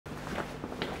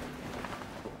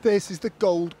This is the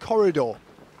Gold Corridor.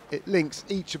 It links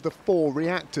each of the 4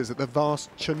 reactors at the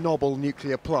vast Chernobyl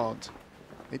nuclear plant.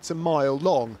 It's a mile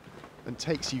long and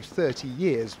takes you 30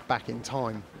 years back in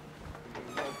time.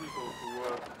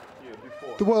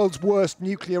 The world's worst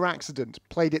nuclear accident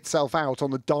played itself out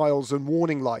on the dials and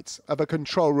warning lights of a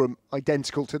control room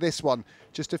identical to this one,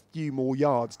 just a few more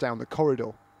yards down the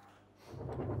corridor.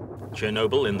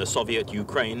 Chernobyl in the Soviet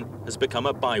Ukraine has become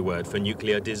a byword for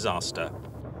nuclear disaster.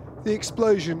 The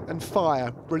explosion and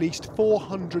fire released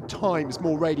 400 times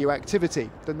more radioactivity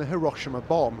than the Hiroshima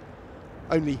bomb.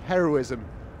 Only heroism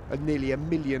and nearly 1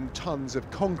 million tons of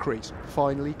concrete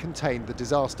finally contained the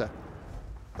disaster.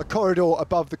 A corridor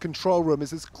above the control room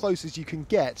is as close as you can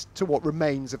get to what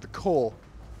remains of the core.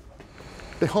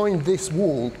 Behind this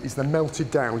wall is the melted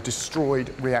down,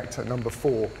 destroyed reactor number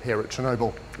 4 here at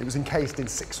Chernobyl. It was encased in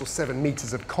 6 or 7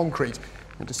 metres of concrete,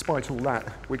 and despite all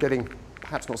that, we're getting,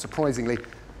 perhaps not surprisingly,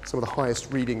 some of the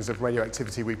highest readings of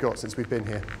radioactivity we've got since we've been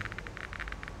here.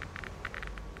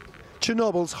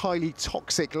 Chernobyl's highly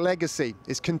toxic legacy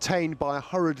is contained by a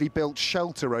hurriedly built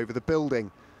shelter over the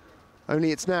building.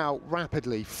 Only it's now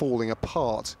rapidly falling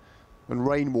apart, and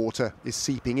rainwater is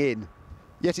seeping in.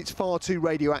 Yet it's far too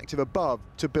radioactive above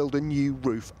to build a new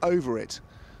roof over it,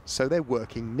 so they're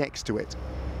working next to it.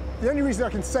 The only reason I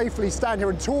can safely stand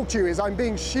here and talk to you is I'm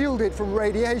being shielded from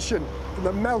radiation from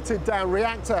the melted down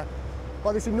reactor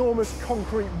by this enormous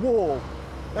concrete wall.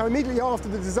 Now, immediately after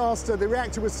the disaster, the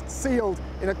reactor was sealed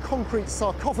in a concrete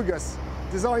sarcophagus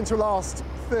designed to last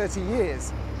 30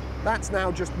 years. That's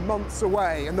now just months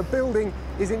away, and the building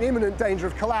is in imminent danger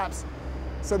of collapse.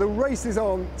 So the race is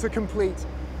on to complete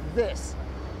this,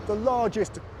 the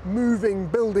largest moving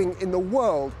building in the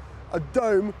world, a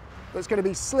dome that's going to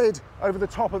be slid over the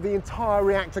top of the entire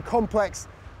reactor complex,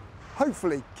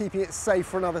 hopefully keeping it safe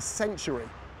for another century.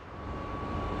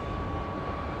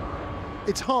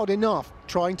 It's hard enough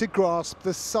trying to grasp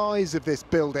the size of this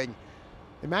building.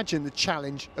 Imagine the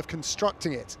challenge of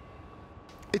constructing it.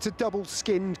 It's a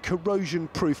double-skinned,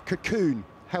 corrosion-proof cocoon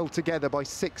held together by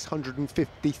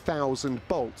 650,000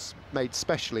 bolts made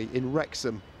specially in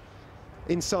Wrexham.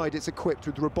 Inside, it's equipped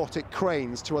with robotic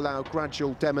cranes to allow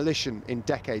gradual demolition in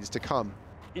decades to come.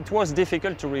 It was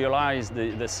difficult to realize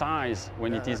the size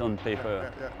when it is on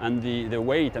paper, and the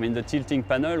weight. I mean, the tilting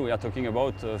panel, we are talking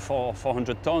about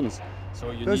 400 tons.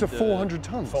 So those are 400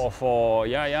 tons?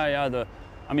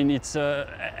 I mean, it's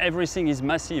everything is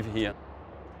massive here.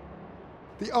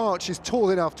 The arch is tall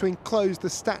enough to enclose the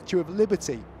Statue of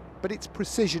Liberty, but it's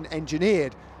precision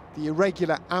engineered. The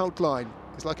irregular outline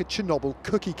is like a Chernobyl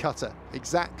cookie cutter,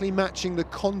 exactly matching the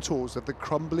contours of the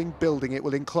crumbling building it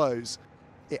will enclose.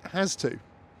 It has to.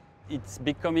 It's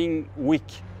becoming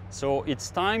weak, so it's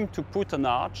time to put an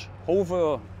arch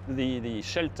over the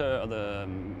shelter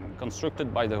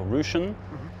constructed by the Russian.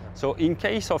 So in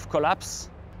case of collapse,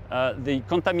 the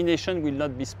contamination will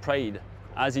not be sprayed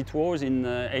as it was in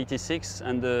 '86,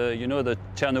 and you know, the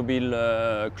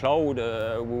Chernobyl cloud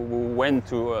who went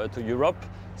to Europe.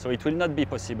 So it will not be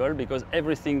possible because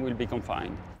everything will be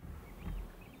confined.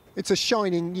 It's a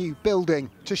shining new building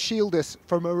to shield us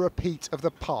from a repeat of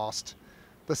the past.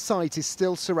 The site is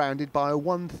still surrounded by a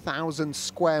 1,000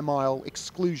 square mile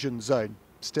exclusion zone,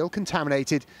 still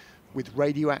contaminated with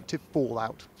radioactive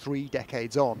fallout 3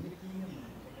 decades on.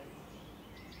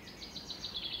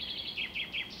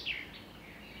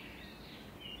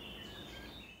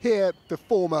 Here, the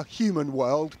former human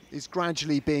world is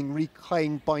gradually being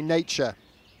reclaimed by nature.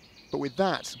 But with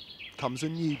that comes a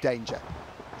new danger.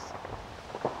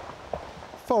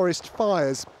 Forest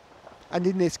fires. And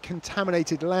in this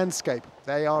contaminated landscape,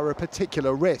 they are a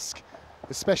particular risk,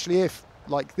 especially if,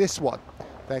 like this one,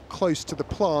 they're close to the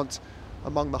plant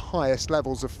among the highest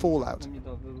levels of fallout.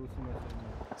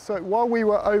 So while we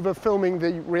were over filming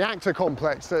the reactor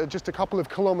complex, just a couple of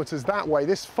kilometres that way,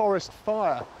 this forest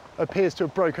fire appears to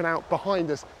have broken out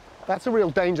behind us. That's a real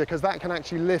danger because that can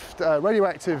actually lift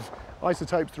radioactive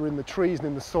isotopes that are in the trees and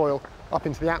in the soil up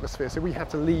into the atmosphere, so we have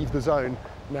to leave the zone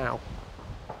now.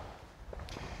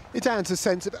 It adds a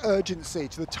sense of urgency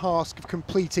to the task of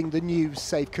completing the new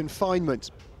safe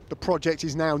confinement. The project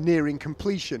is now nearing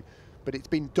completion, but it's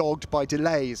been dogged by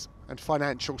delays and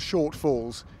financial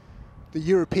shortfalls. The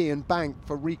European Bank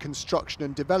for Reconstruction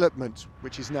and Development,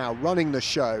 which is now running the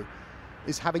show,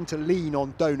 is having to lean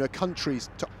on donor countries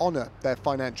to honour their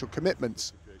financial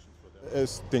commitments.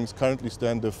 As things currently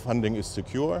stand, the funding is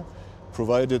secure,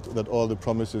 provided that all the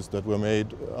promises that were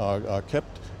made are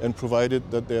kept, and provided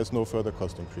that there's no further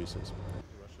cost increases.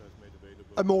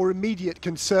 A more immediate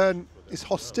concern is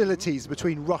hostilities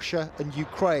between Russia and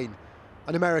Ukraine.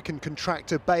 An American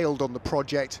contractor bailed on the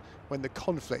project when the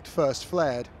conflict first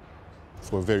flared.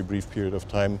 for a very brief period of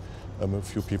time. A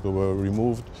few people were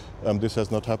removed. This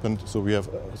has not happened, so we have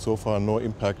so far no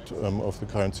impact of the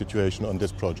current situation on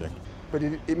this project. But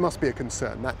it must be a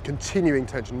concern. That continuing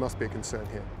tension must be a concern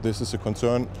here. This is a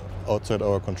concern outside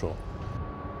our control.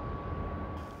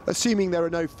 Assuming there are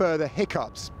no further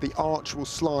hiccups, the arch will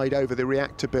slide over the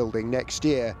reactor building next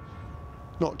year.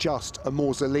 Not just a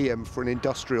mausoleum for an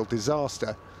industrial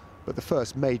disaster, but the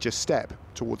first major step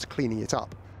towards cleaning it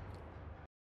up.